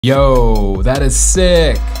Yo, that is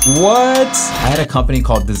sick. What? I had a company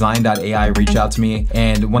called Dzine.ai reach out to me,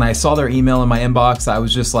 and when I saw their email in my inbox, I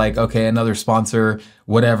was just like, okay, another sponsor,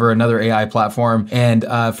 whatever, another AI platform. And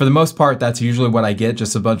for the most part, that's usually what I get,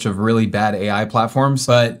 just a bunch of really bad AI platforms.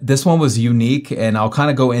 But this one was unique, and I'll kind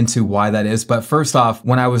of go into why that is. But first off,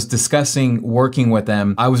 when I was discussing working with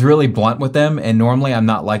them, I was really blunt with them, and normally I'm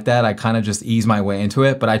not like that. I kind of just ease my way into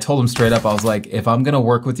it. But I told them straight up, I was like, if I'm gonna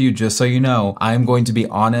work with you, just so you know, I'm going to be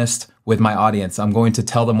honest with my audience. I'm going to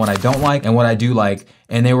tell them what I don't like and what I do like.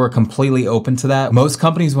 And they were completely open to that. Most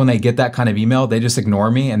companies, when they get that kind of email, they just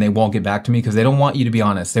ignore me and they won't get back to me because they don't want you to be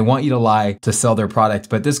honest. They want you to lie to sell their product.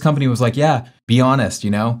 But this company was like, yeah, be honest,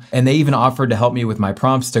 you know? And they even offered to help me with my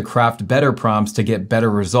prompts to craft better prompts to get better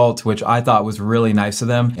results, which I thought was really nice of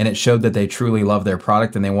them. And it showed that they truly love their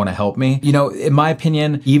product and they want to help me. You know, in my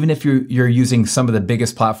opinion, even if you're using some of the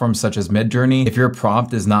biggest platforms such as Midjourney, if your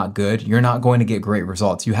prompt is not good, you're not going to get great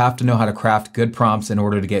results. You have to know how to craft good prompts in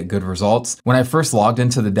order to get good results. When I first logged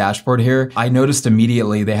into the dashboard here, I noticed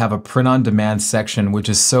immediately they have a print on demand section, which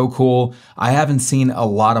is so cool. I haven't seen a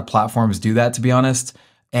lot of platforms do that, to be honest.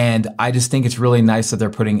 And I just think it's really nice that they're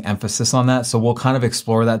putting emphasis on that. So we'll kind of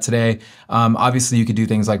explore that today. Obviously you could do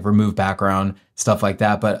things like remove background, stuff like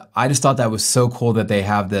that. But I just thought that was so cool that they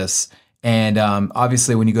have this. And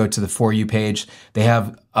obviously when you go to the For You page, they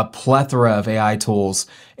have a plethora of AI tools.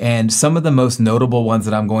 And some of the most notable ones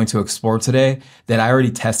that I'm going to explore today that I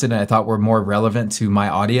already tested and I thought were more relevant to my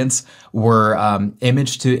audience were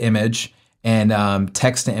image to image and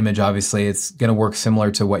text to image. Obviously it's going to work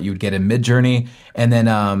similar to what you would get in Midjourney. And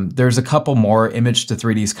then there's a couple more. Image to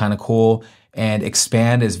 3D is kind of cool, and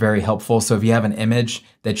expand is very helpful. So if you have an image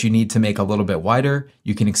that you need to make a little bit wider,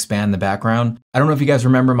 you can expand the background. I don't know if you guys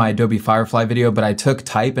remember my Adobe Firefly video, but I took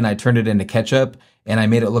type and I turned it into ketchup and I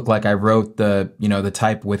made it look like I wrote the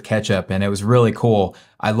type with ketchup, and it was really cool.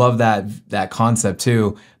 I love that concept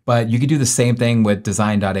too. But you could do the same thing with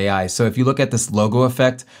Dzine.ai. So if you look at this logo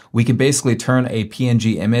effect, we could basically turn a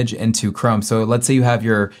PNG image into Chrome. So let's say you have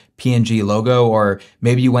your PNG logo, or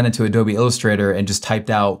maybe you went into Adobe Illustrator and just typed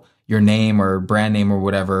out your name or brand name or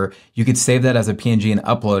whatever. You could save that as a PNG and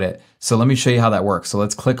upload it. So let me show you how that works. So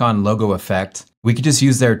let's click on logo effect. We could just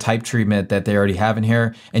use their type treatment that they already have in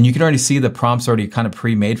here. And you can already see the prompts already kind of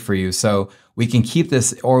pre-made for you. So we can keep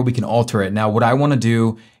this or we can alter it. Now, what I want to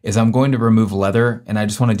do is I'm going to remove leather and I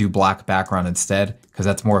just want to do black background instead because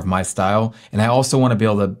that's more of my style. And I also want to be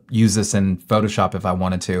able to use this in Photoshop if I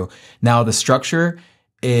wanted to. Now, the structure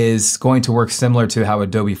is going to work similar to how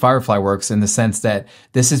Adobe Firefly works, in the sense that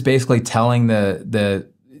this is basically telling the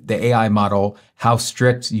AI model how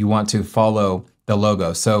strict you want to follow the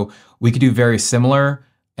logo. So we could do very similar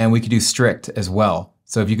and we could do strict as well.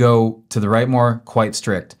 So if you go to the right more, quite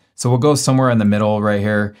strict. So we'll go somewhere in the middle right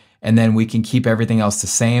here, and then we can keep everything else the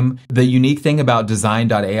same. The unique thing about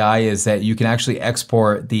Dzine.ai is that you can actually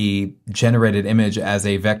export the generated image as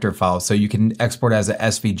a vector file. So you can export as a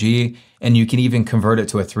SVG, and you can even convert it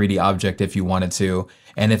to a 3D object if you wanted to.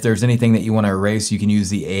 And if there's anything that you want to erase, you can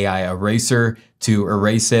use the AI eraser to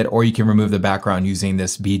erase it, or you can remove the background using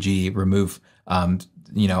this BG remove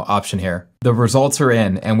option here. The results are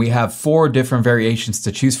in, and we have 4 different variations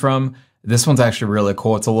to choose from. This one's actually really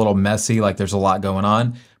cool. It's a little messy, like there's a lot going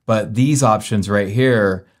on, but these options right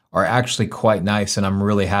here are actually quite nice, and I'm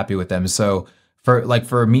really happy with them. So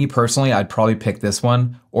for me personally, I'd probably pick this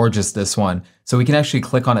one or just this one. So we can actually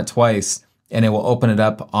click on it twice and it will open it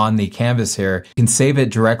up on the canvas here. You can save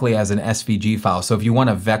it directly as an SVG file. So if you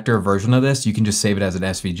want a vector version of this, you can just save it as an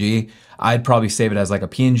SVG. I'd probably save it as like a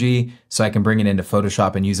PNG so I can bring it into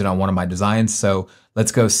Photoshop and use it on one of my designs. So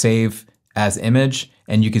let's go save as image,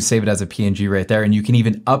 and you can save it as a PNG right there, and you can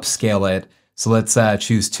even upscale it. So let's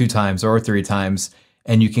choose 2 times or 3 times,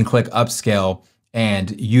 and you can click upscale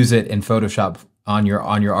and use it in Photoshop on your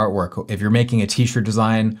artwork. If you're making a t-shirt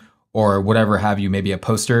design or whatever have you, maybe a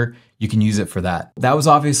poster, you can use it for that. That was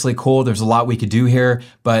obviously cool. There's a lot we could do here,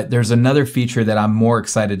 but there's another feature that I'm more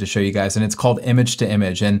excited to show you guys, and it's called image to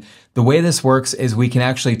image. And the way this works is we can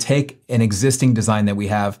actually take an existing design that we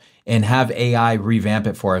have and have AI revamp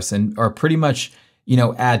it for us, or pretty much,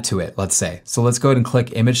 add to it, let's say. So let's go ahead and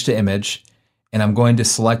click image to image, and I'm going to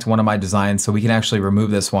select one of my designs so we can actually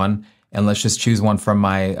remove this one. And let's just choose one from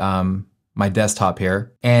my desktop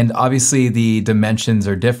here. And obviously the dimensions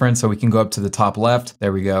are different, so we can go up to the top left.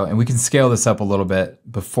 There we go. And we can scale this up a little bit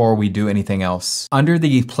before we do anything else. Under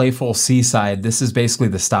the playful seaside, this is basically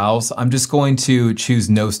the styles. I'm just going to choose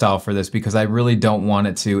no style for this because I really don't want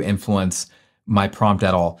it to influence my prompt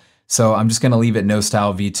at all. So I'm just going to leave it no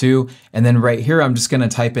style v2. And then right here, I'm just going to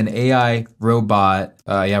type in AI robot,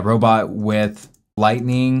 robot with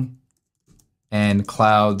lightning and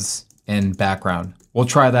clouds and background. We'll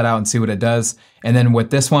try that out and see what it does. And then with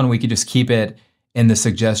this one, we could just keep it in the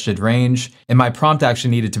suggested range. And my prompt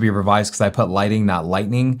actually needed to be revised because I put lighting, not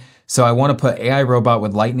lightning. So I want to put AI robot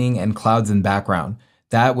with lightning and clouds and background.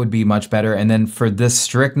 That would be much better. And then for this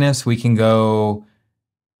strictness, we can go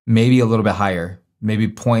maybe a little bit higher, maybe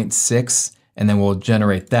 0.6. And then we'll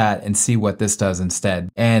generate that and see what this does instead.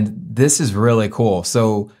 And this is really cool.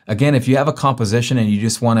 So again, if you have a composition and you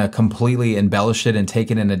just want to completely embellish it and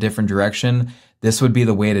take it in a different direction, this would be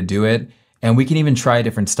the way to do it. And we can even try a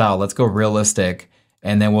different style. Let's go realistic,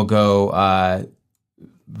 and then we'll go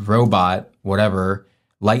robot, whatever,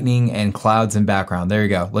 lightning and clouds and background. There you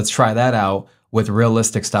go. Let's try that out with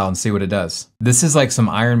realistic style and see what it does. This is like some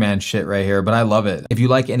Iron Man shit right here, but I love it. If you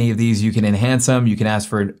like any of these, you can enhance them. You can ask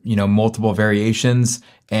for, multiple variations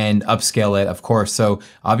and upscale it, of course. So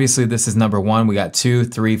obviously this is number 1. We got 2,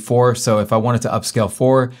 3, 4. So if I wanted to upscale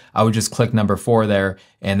 4, I would just click number 4 there,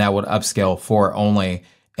 and that would upscale 4 only.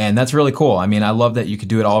 And that's really cool. I mean, I love that you could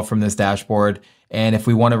do it all from this dashboard. And if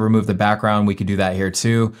we want to remove the background, we could do that here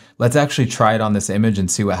too. Let's actually try it on this image and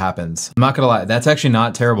see what happens. I'm not gonna lie, that's actually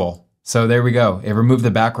not terrible. So there we go. It removed the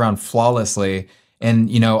background flawlessly. And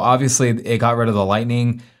obviously it got rid of the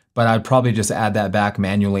lightning, but I'd probably just add that back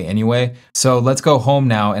manually anyway. So let's go home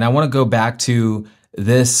now. And I want to go back to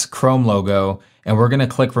this Chrome logo, and we're going to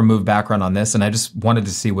click remove background on this. And I just wanted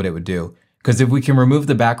to see what it would do. Because if we can remove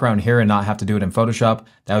the background here and not have to do it in Photoshop,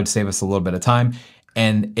 that would save us a little bit of time.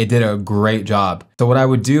 And it did a great job. So what I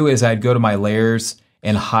would do is I'd go to my layers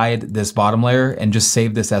and hide this bottom layer and just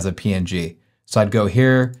save this as a PNG. So I'd go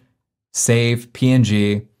here, save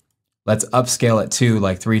PNG. Let's upscale it to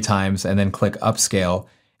like 3 times and then click upscale.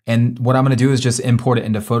 And what I'm gonna do is just import it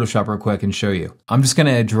into Photoshop real quick and show you. I'm just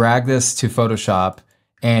gonna drag this to Photoshop,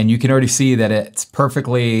 and you can already see that it's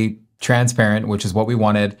perfectly transparent, which is what we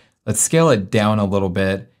wanted. Let's scale it down a little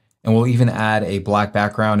bit, and we'll even add a black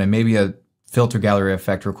background and maybe a filter gallery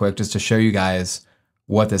effect real quick just to show you guys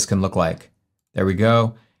what this can look like. There we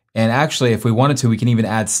go. And actually, if we wanted to, we can even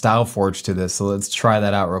add Style Forge to this. So let's try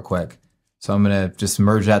that out real quick. So I'm gonna just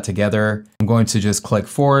merge that together. I'm going to just click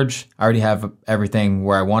Forge. I already have everything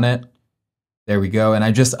where I want it. There we go. And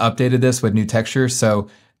I just updated this with new textures. So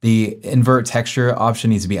the invert texture option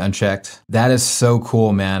needs to be unchecked. That is so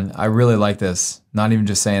cool, man. I really like this. Not even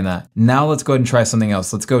just saying that. Now let's go ahead and try something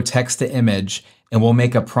else. Let's go text to image, and we'll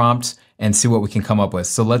make a prompt and see what we can come up with.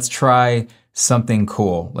 So let's try something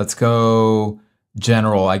cool. Let's go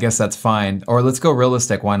general. I guess that's fine. Or let's go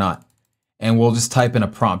realistic. Why not? And we'll just type in a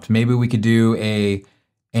prompt. Maybe we could do a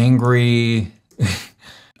angry,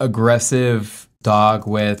 aggressive dog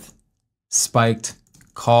with spiked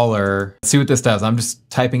collar. Let's see what this does. I'm just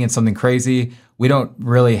typing in something crazy. We don't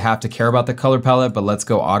really have to care about the color palette, but let's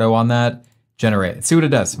go auto on that. Generate. Let's see what it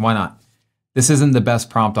does. Why not? This isn't the best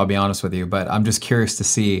prompt, I'll be honest with you, but I'm just curious to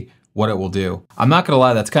see what it will do. I'm not gonna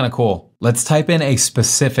lie, that's kind of cool. Let's type in a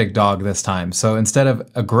specific dog this time. So instead of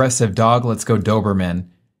aggressive dog, let's go Doberman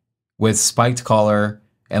with spiked collar,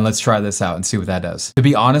 and let's try this out and see what that does. To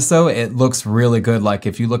be honest though, it looks really good. Like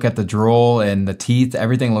if you look at the drool and the teeth,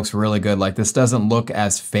 everything looks really good. Like this doesn't look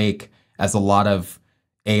as fake as a lot of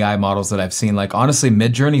AI models that I've seen. Like honestly,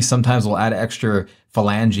 Midjourney sometimes will add extra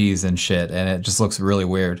phalanges and shit, and it just looks really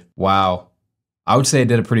weird. Wow. I would say it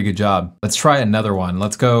did a pretty good job. Let's try another one.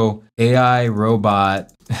 Let's go AI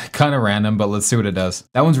robot, kind of random, but let's see what it does.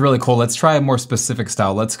 That one's really cool. Let's try a more specific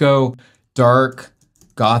style. Let's go dark,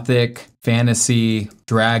 gothic, fantasy,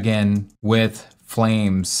 dragon with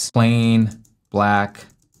flames, plain black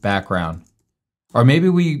background. Or maybe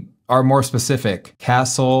we are more specific.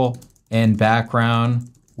 Castle and background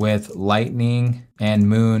with lightning and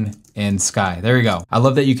moon and sky. There you go. I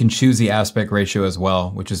love that you can choose the aspect ratio as well,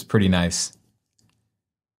 which is pretty nice.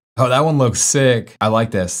 Oh, that one looks sick. I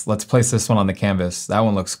like this. Let's place this one on the canvas. That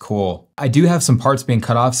one looks cool. I do have some parts being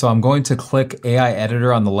cut off, so I'm going to click AI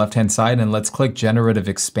editor on the left-hand side, and let's click generative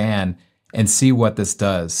expand and see what this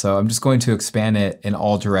does. So I'm just going to expand it in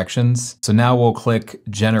all directions. So now we'll click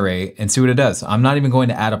generate and see what it does. I'm not even going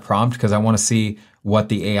to add a prompt because I want to see what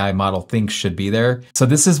the AI model thinks should be there. So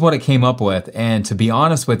this is what it came up with. And to be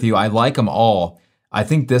honest with you, I like them all. I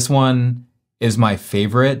think this one is my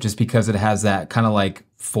favorite just because it has that kind of like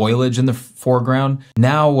foliage in the foreground.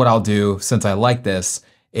 Now what I'll do, since I like this,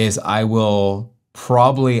 is I will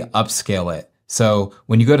probably upscale it. So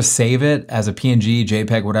when you go to save it as a PNG,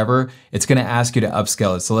 JPEG, whatever, it's gonna ask you to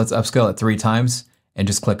upscale it. So let's upscale it 3 times and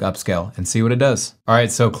just click upscale and see what it does. All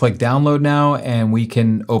right, so click download now, and we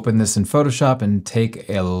can open this in Photoshop and take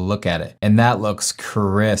a look at it. And that looks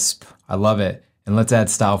crisp. I love it. And let's add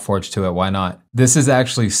Style Forge to it, why not? This is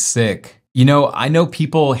actually sick. You know, I know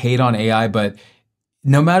people hate on AI, but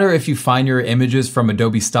no matter if you find your images from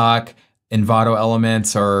Adobe Stock, Envato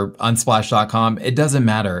Elements, or Unsplash.com, it doesn't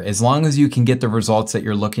matter. As long as you can get the results that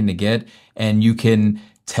you're looking to get and you can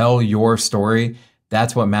tell your story,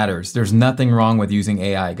 that's what matters. There's nothing wrong with using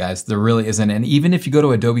AI, guys. There really isn't. And even if you go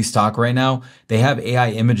to Adobe Stock right now, they have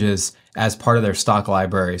AI images as part of their stock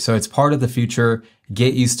library. So it's part of the future.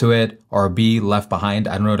 Get used to it or be left behind.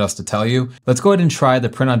 I don't know what else to tell you. Let's go ahead and try the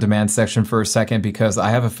print on demand section for a second because I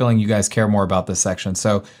have a feeling you guys care more about this section.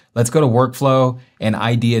 So let's go to workflow and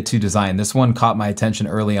idea to design. This one caught my attention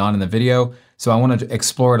early on in the video, so I want to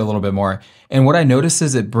explore it a little bit more. And what I noticed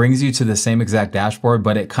is it brings you to the same exact dashboard,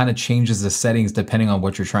 but it kind of changes the settings depending on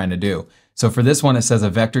what you're trying to do. So for this one, it says a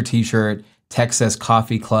vector t-shirt, text says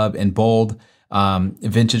coffee club in bold,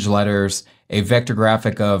 vintage letters, a vector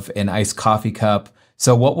graphic of an iced coffee cup.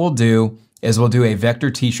 So what we'll do is we'll do a vector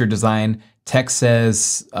t-shirt design. Text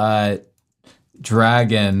says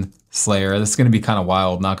Dragon Slayer. This is going to be kind of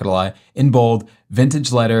wild, not going to lie. In bold,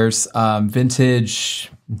 vintage letters,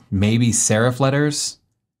 vintage maybe serif letters.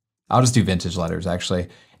 I'll just do vintage letters actually.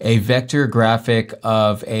 A vector graphic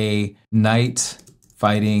of a knight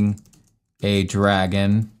fighting a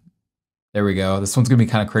dragon. There we go. This one's going to be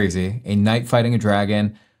kind of crazy. A knight fighting a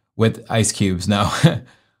dragon with ice cubes. No.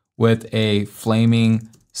 With a flaming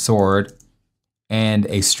sword and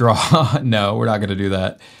a straw. No, we're not going to do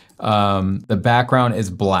that. The background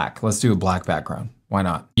is black. Let's do a black background. Why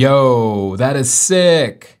not? Yo, that is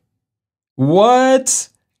sick. What?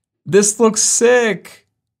 This looks sick.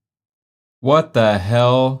 What the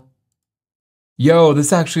hell? Yo,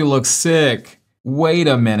 this actually looks sick. Wait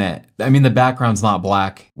a minute. I mean, the background's not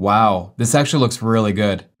black. Wow, this actually looks really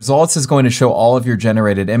good. Results is going to show all of your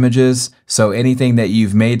generated images. So anything that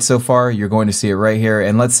you've made so far, you're going to see it right here.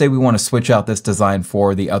 And let's say we want to switch out this design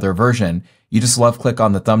for the other version. You just left click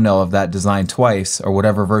on the thumbnail of that design twice or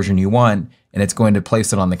whatever version you want, and it's going to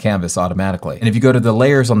place it on the canvas automatically. And if you go to the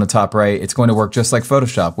layers on the top right, it's going to work just like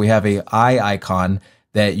Photoshop. We have a eye icon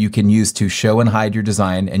that you can use to show and hide your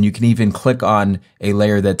design. And you can even click on a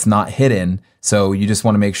layer that's not hidden. So you just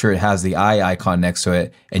want to make sure it has the eye icon next to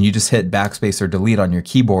it, and you just hit backspace or delete on your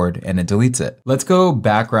keyboard and it deletes it. Let's go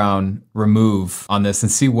background remove on this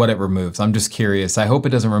and see what it removes. I'm just curious. I hope it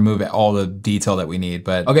doesn't remove all the detail that we need,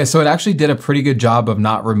 but okay. So it actually did a pretty good job of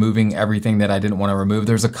not removing everything that I didn't want to remove.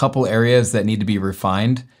 There's a couple areas that need to be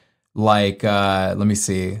refined. Like, let me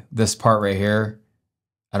see, this part right here.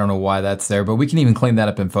 I don't know why that's there, but we can even clean that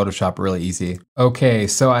up in Photoshop really easy. Okay,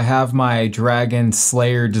 so I have my Dragon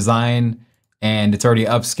Slayer design and it's already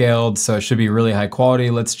upscaled, so it should be really high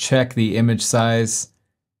quality. Let's check the image size.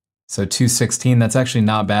 So 216, that's actually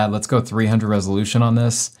not bad. Let's go 300 resolution on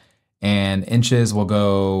this. And inches, we'll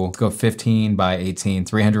go 15 by 18,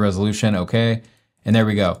 300 resolution, okay. And there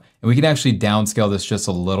we go. And we can actually downscale this just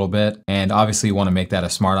a little bit. And obviously you want to make that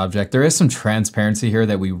a smart object. There is some transparency here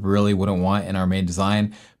that we really wouldn't want in our main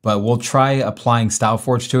design, but we'll try applying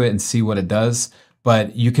StyleForge to it and see what it does.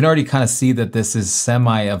 But you can already kind of see that this is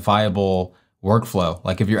semi a viable workflow.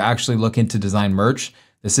 Like if you're actually looking to design merch,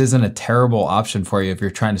 this isn't a terrible option for you if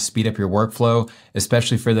you're trying to speed up your workflow,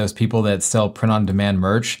 especially for those people that sell print on demand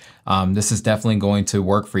merch. This is definitely going to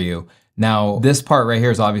work for you. Now, this part right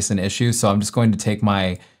here is obviously an issue, so I'm just going to take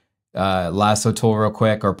my lasso tool real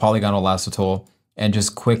quick, or polygonal lasso tool, and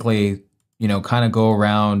just quickly, you know, kind of go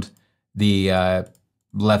around the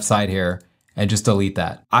left side here and just delete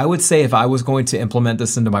that. I would say if I was going to implement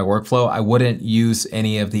this into my workflow, I wouldn't use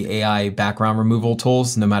any of the AI background removal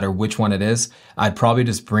tools, no matter which one it is. I'd probably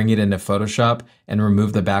just bring it into Photoshop and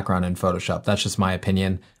remove the background in Photoshop. That's just my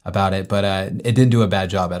opinion about it, but it didn't do a bad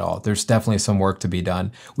job at all. There's definitely some work to be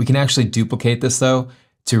done. We can actually duplicate this though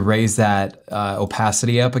to raise that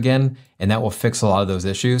opacity up again, and that will fix a lot of those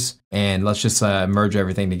issues. And let's just merge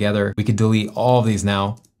everything together. We could delete all of these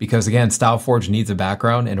now because again, StyleForge needs a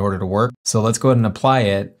background in order to work. So let's go ahead and apply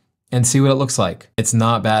it and see what it looks like. It's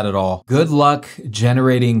not bad at all. Good luck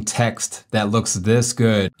generating text that looks this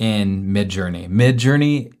good in Midjourney.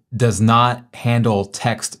 Midjourney does not handle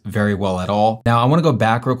text very well at all. Now I wanna go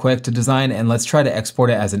back real quick to design and let's try to export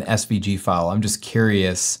it as an SVG file. I'm just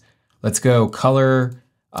curious. Let's go color,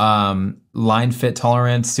 line fit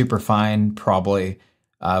tolerance, super fine, probably.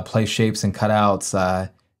 Place shapes and cutouts,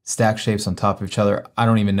 stack shapes on top of each other. I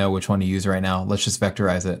don't even know which one to use right now. Let's just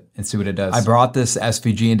vectorize it and see what it does. I brought this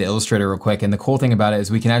SVG into Illustrator real quick, and the cool thing about it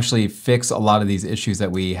is we can actually fix a lot of these issues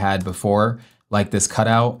that we had before, like this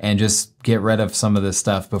cutout, and just get rid of some of this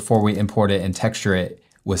stuff before we import it and texture it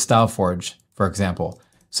with StyleForge, for example.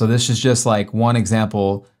 So this is just like one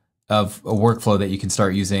example of a workflow that you can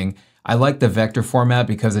start using. I like the vector format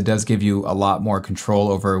because it does give you a lot more control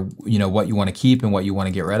over, what you want to keep and what you want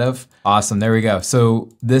to get rid of. Awesome, there we go. So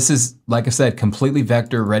this is, like I said, completely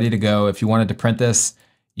vector, ready to go. If you wanted to print this,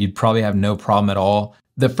 you'd probably have no problem at all.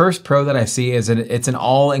 The first pro that I see is that it's an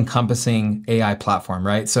all-encompassing AI platform,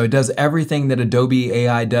 right? So it does everything that Adobe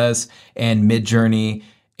AI does and Midjourney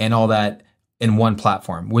and all that in one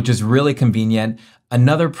platform, which is really convenient.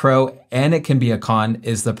 Another pro, and it can be a con,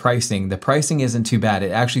 is the pricing. The pricing isn't too bad.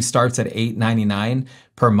 It actually starts at $8.99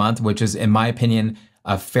 per month, which is, in my opinion,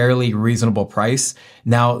 a fairly reasonable price.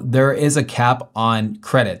 Now, there is a cap on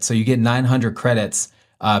credits. So you get 900 credits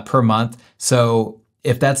per month. So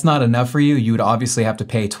if that's not enough for you, you would obviously have to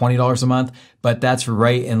pay $20 a month, but that's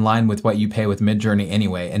right in line with what you pay with Midjourney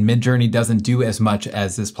anyway. And Midjourney doesn't do as much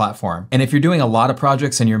as this platform. And if you're doing a lot of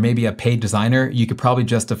projects and you're maybe a paid designer, you could probably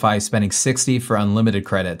justify spending $60 for unlimited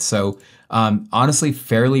credits. So honestly,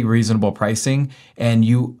 fairly reasonable pricing. And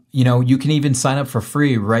you can even sign up for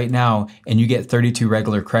free right now and you get 32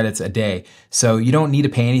 regular credits a day. So you don't need to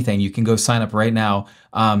pay anything. You can go sign up right now.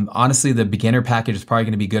 Honestly, the beginner package is probably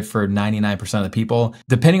going to be good for 99% of the people.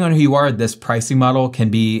 Depending on who you are, this pricing model can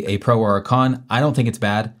be a pro or a con. I don't think it's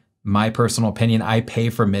bad. My personal opinion, I pay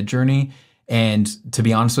for Midjourney. And to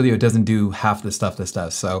be honest with you, it doesn't do half the stuff this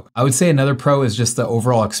does. So I would say another pro is just the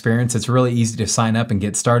overall experience. It's really easy to sign up and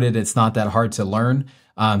get started. It's not that hard to learn.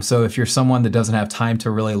 So if you're someone that doesn't have time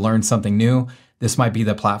to really learn something new, this might be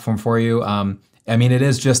the platform for you. I mean, it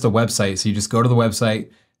is just a website. So you just go to the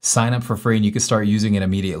website, sign up for free, and you can start using it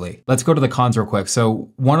immediately. Let's go to the cons real quick.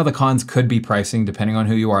 So one of the cons could be pricing, depending on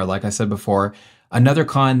who you are, like I said before. Another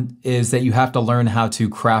con is that you have to learn how to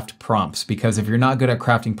craft prompts, because if you're not good at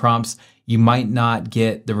crafting prompts, you might not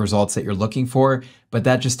get the results that you're looking for, but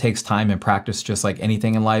that just takes time and practice, just like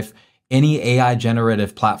anything in life. Any AI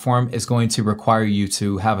generative platform is going to require you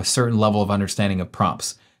to have a certain level of understanding of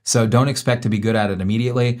prompts. So don't expect to be good at it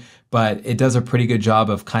immediately, but it does a pretty good job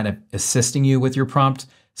of kind of assisting you with your prompt,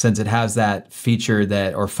 since it has that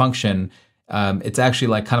feature or function. It's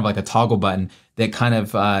actually kind of like a toggle button that kind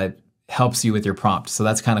of helps you with your prompt. So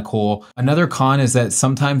that's kind of cool. Another con is that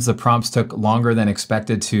sometimes the prompts took longer than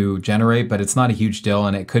expected to generate, but it's not a huge deal.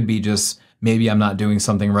 And it could be just maybe I'm not doing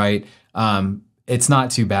something right. It's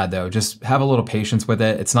not too bad though. Just have a little patience with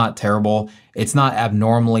it. It's not terrible. It's not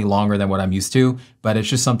abnormally longer than what I'm used to, but it's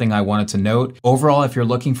just something I wanted to note. Overall, if you're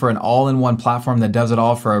looking for an all-in-one platform that does it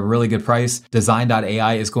all for a really good price,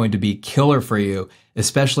 Dzine.ai is going to be killer for you,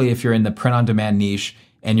 especially if you're in the print-on-demand niche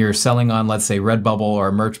and you're selling on, let's say, Redbubble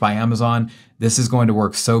or merch by Amazon. This is going to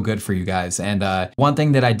work so good for you guys. And one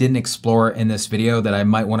thing that I didn't explore in this video that I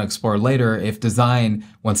might want to explore later, if Dzine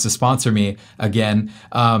wants to sponsor me again,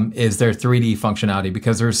 is their 3D functionality,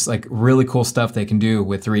 because there's really cool stuff they can do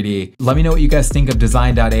with 3D. Let me know what you guys think of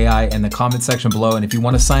Dzine.ai in the comment section below. And if you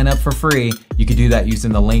want to sign up for free, you can do that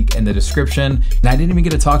using the link in the description. And I didn't even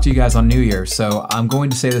get to talk to you guys on New Year, so I'm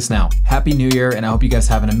going to say this now. Happy New Year, and I hope you guys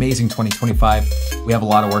have an amazing 2025. We have a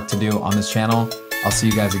lot of work to do on this channel. I'll see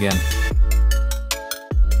you guys again.